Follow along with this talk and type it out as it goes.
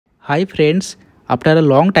Hi friends, after a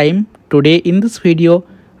long time, today in this video,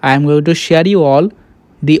 I am going to share you all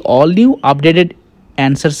the all new updated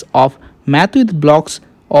answers of Math with Blocks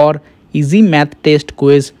or Easy Math Test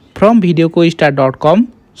quiz from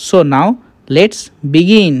Videoquizstar.com. So now let's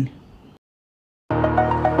begin.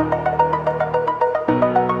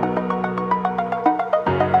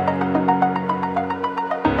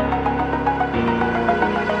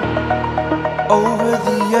 Over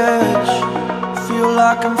the edge, feel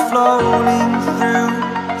like I'm floating through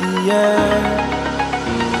the air.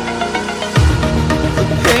 The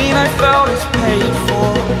pain I felt is paid for,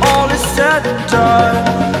 all is said and done.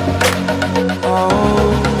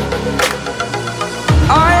 Oh,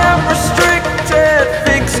 I am restricted,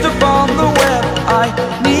 fixed upon the web. I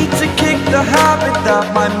need to kick the habit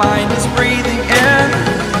that my mind is breathing in.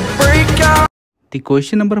 Break out. The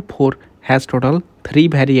question number 4 has total 3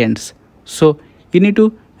 variants. So you need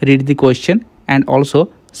to read the question and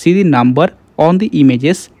also see the number on the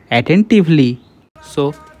images attentively.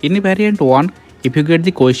 So in variant 1, if you get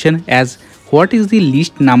the question as what is the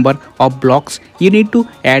least number of blocks you need to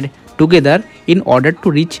add together in order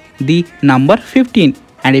to reach the number 15,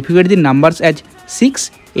 and if you get the numbers as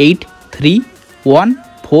 6, 8, 3, 1,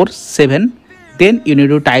 4, 7, then you need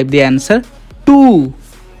to type the answer 2.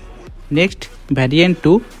 Next, variant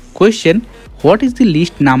 2 question, what is the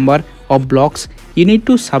least number of blocks you need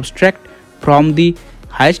to subtract from the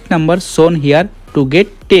highest number shown here to get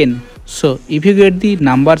 10. So if you get the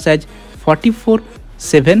numbers as 44,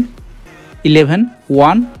 7, 11,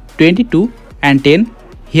 1, 22 and 10,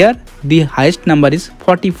 here the highest number is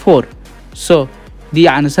 44. So the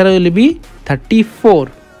answer will be 34.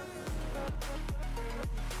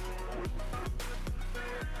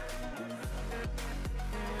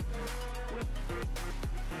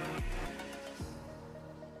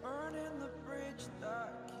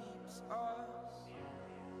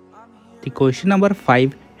 The question number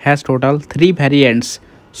 5 has total 3 variants.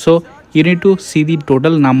 So you need to see the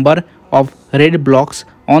total number of red blocks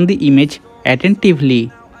on the image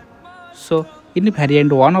attentively. So in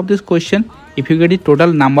variant 1 of this question, if you get the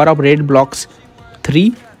total number of red blocks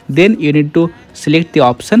 3, then you need to select the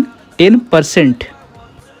option 10%.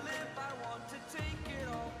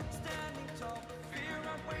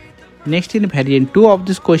 Next, in variant 2 of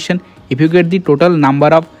this question, if you get the total number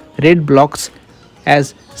of red blocks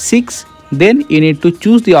as 6, then you need to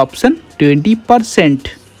choose the option 20%.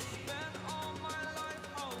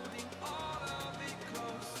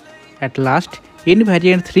 At last, in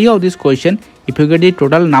variant 3 of this question, if you get the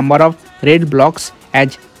total number of red blocks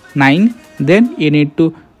as 9, then you need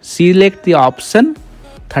to select the option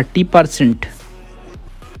 30%.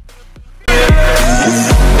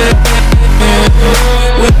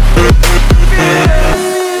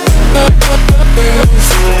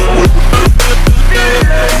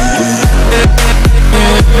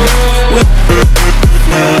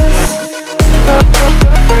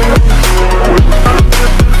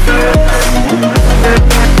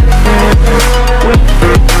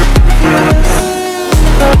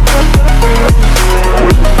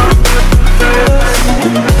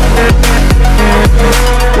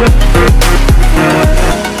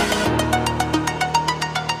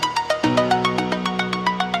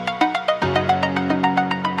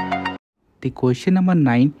 The question number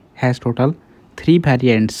 9 has total 3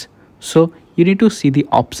 variants. So you need to see the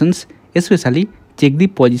options, especially check the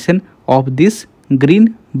position of this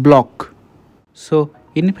green block. So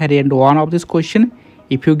in variant 1 of this question,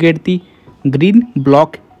 if you get the green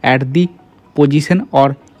block at the position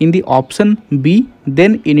or in the option B,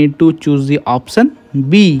 then you need to choose the option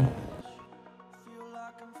B.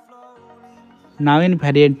 Now in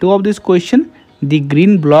variant 2 of this question, the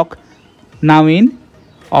green block now in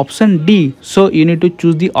option D, so you need to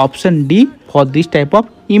choose the option D for this type of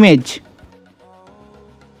image.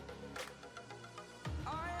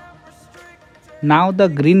 Now the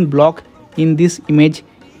green block in this image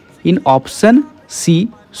in option C,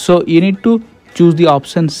 so you need to choose the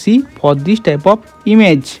option C for this type of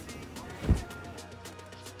image.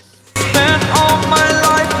 Spent all my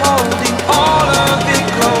life holding all of it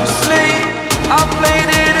closely. I played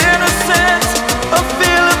it innocent, a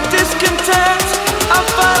feel of discontent. I'm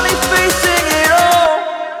finally facing it all,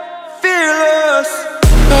 fearless.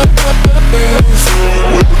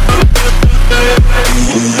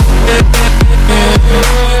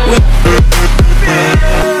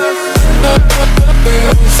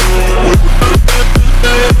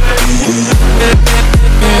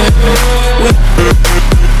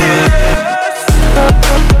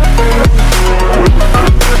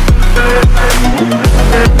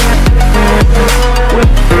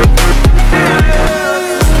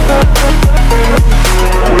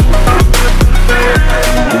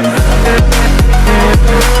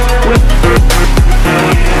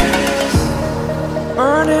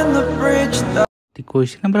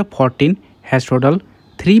 Question number 14 has total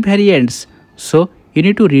 3 variants. So you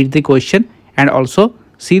need to read the question and also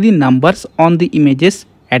see the numbers on the images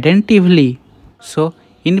attentively. So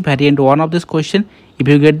in variant 1 of this question, if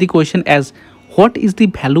you get the question as what is the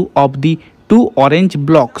value of the two orange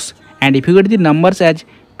blocks, and if you get the numbers as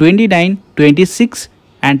 29, 26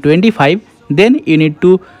 and 25, then you need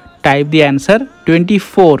to type the answer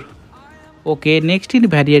 24. Okay, next in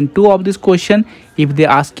variant 2 of this question, if they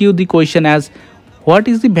ask you the question as what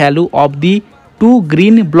is the value of the two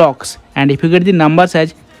green blocks, and if you get the numbers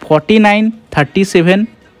as 49, 37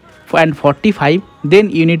 and 45, then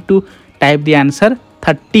you need to type the answer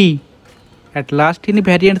 30. At last in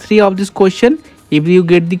variant 3 of this question, if you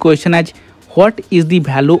get the question as what is the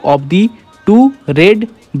value of the two red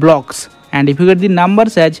blocks, and if you get the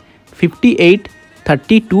numbers as 58,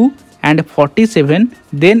 32 and 47,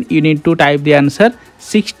 then you need to type the answer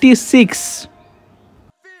 66.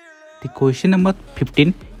 The question number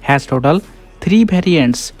 15 has total 3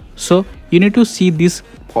 variants. So you need to see this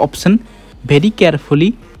option very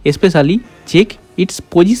carefully, especially check its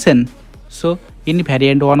position. So in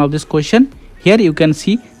variant 1 of this question, here you can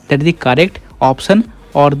see that the correct option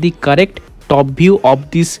or the correct top view of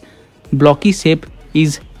this blocky shape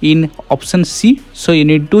is in option C. So you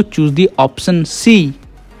need to choose the option C.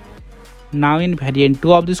 Now in variant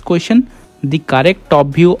 2 of this question, the correct top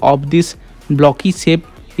view of this blocky shape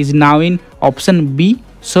is now in option B.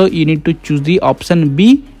 So you need to choose the option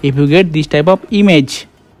B if you get this type of image.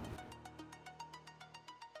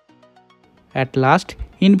 At last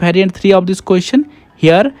in variant 3 of this question,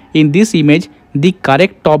 here in this image, the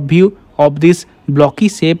correct top view of this blocky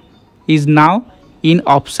shape is now in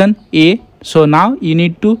option A. So now you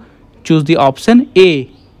need to choose the option A.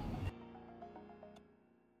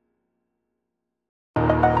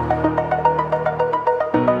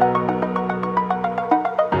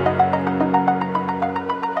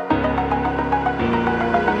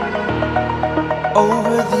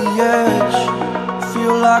 Over the edge,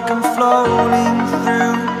 feel like I'm floating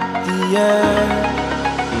through the air.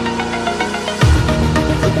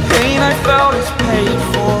 The pain I felt is paid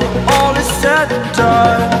for, all is said and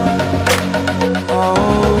done.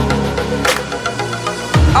 Oh,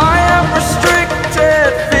 I am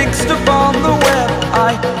restricted, fixed upon the web.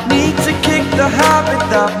 I need to kick the habit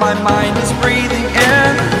that my mind is breathing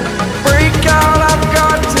in. Break out, I've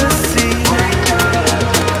got to see.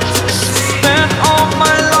 Spent all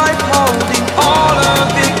my life holding all of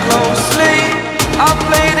it closely. I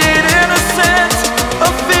played it innocent, a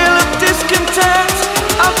feel of discontent.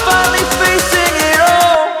 I'm finally facing it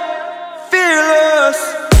all, fearless.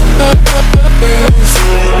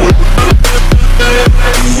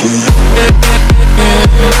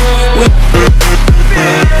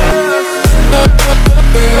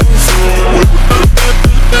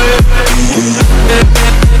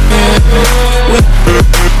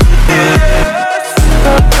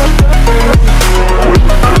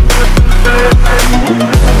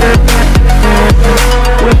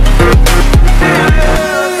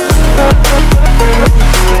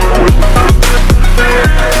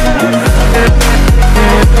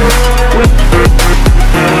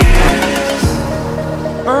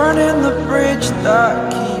 Burning the bridge that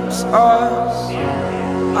keeps us.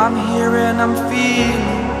 I'm here and I'm feeling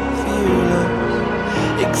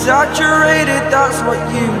fearless. Exaggerated, that's what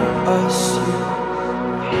you assume.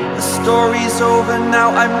 The story's over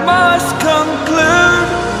now, I must conclude.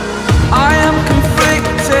 I am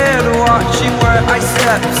conflicted, watching where I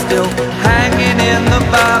step still, hanging in the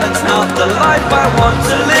balance. Not the life I want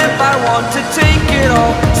to live, I want to take it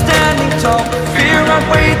all. Standing tall, fear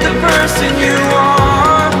outweighed the person you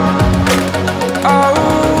are.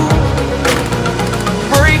 Oh,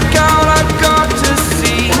 break out, I've got to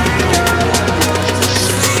see.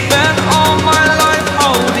 Spent all my life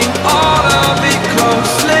holding all of it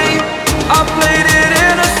closely. I played it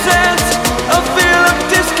innocent, a feel of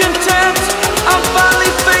discontent. I'm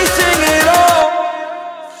finally facing it all,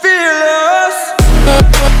 fearless.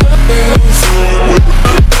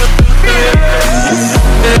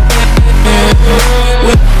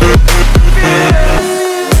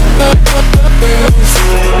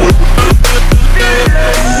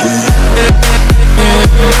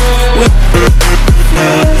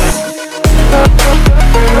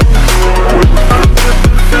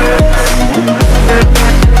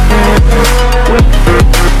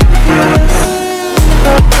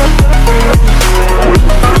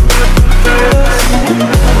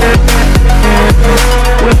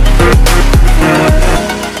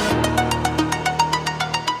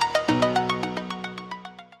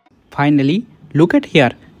 Finally, look at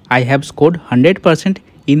here. I have scored 100%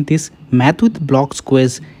 in this math with blocks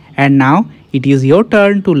quiz, and now it is your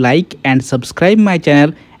turn to like and subscribe my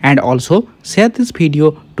channel and also share this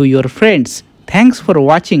video to your friends. Thanks for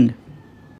watching.